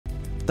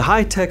The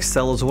high-tech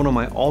cell is one of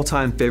my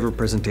all-time favorite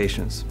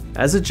presentations.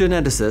 As a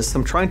geneticist,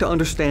 I'm trying to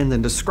understand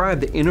and describe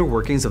the inner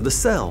workings of the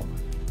cell.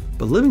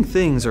 But living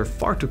things are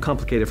far too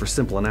complicated for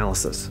simple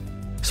analysis.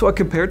 So I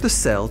compared the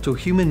cell to a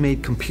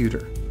human-made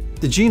computer.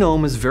 The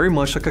genome is very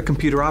much like a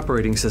computer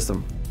operating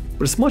system,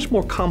 but it's much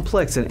more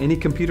complex than any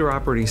computer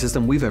operating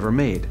system we've ever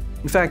made.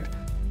 In fact,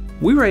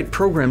 we write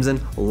programs in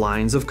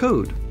lines of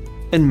code.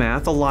 In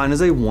math, a line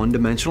is a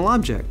one-dimensional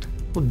object.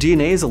 Well,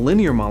 DNA is a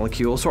linear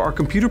molecule, so our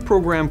computer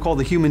program called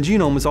the human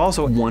genome is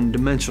also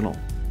one-dimensional.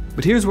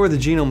 But here's where the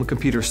genome and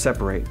computer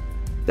separate.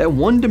 That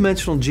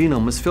one-dimensional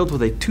genome is filled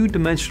with a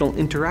two-dimensional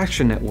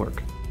interaction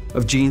network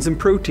of genes and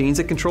proteins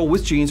that control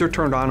which genes are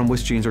turned on and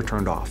which genes are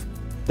turned off.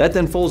 That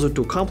then folds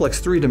into a complex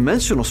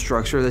three-dimensional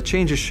structure that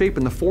changes shape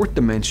in the fourth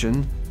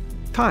dimension,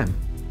 time.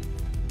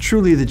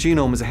 Truly, the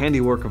genome is a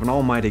handiwork of an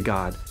almighty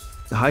God.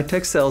 The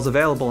high-tech cell is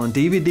available on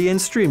DVD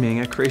and streaming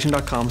at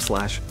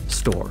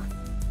creation.com/store.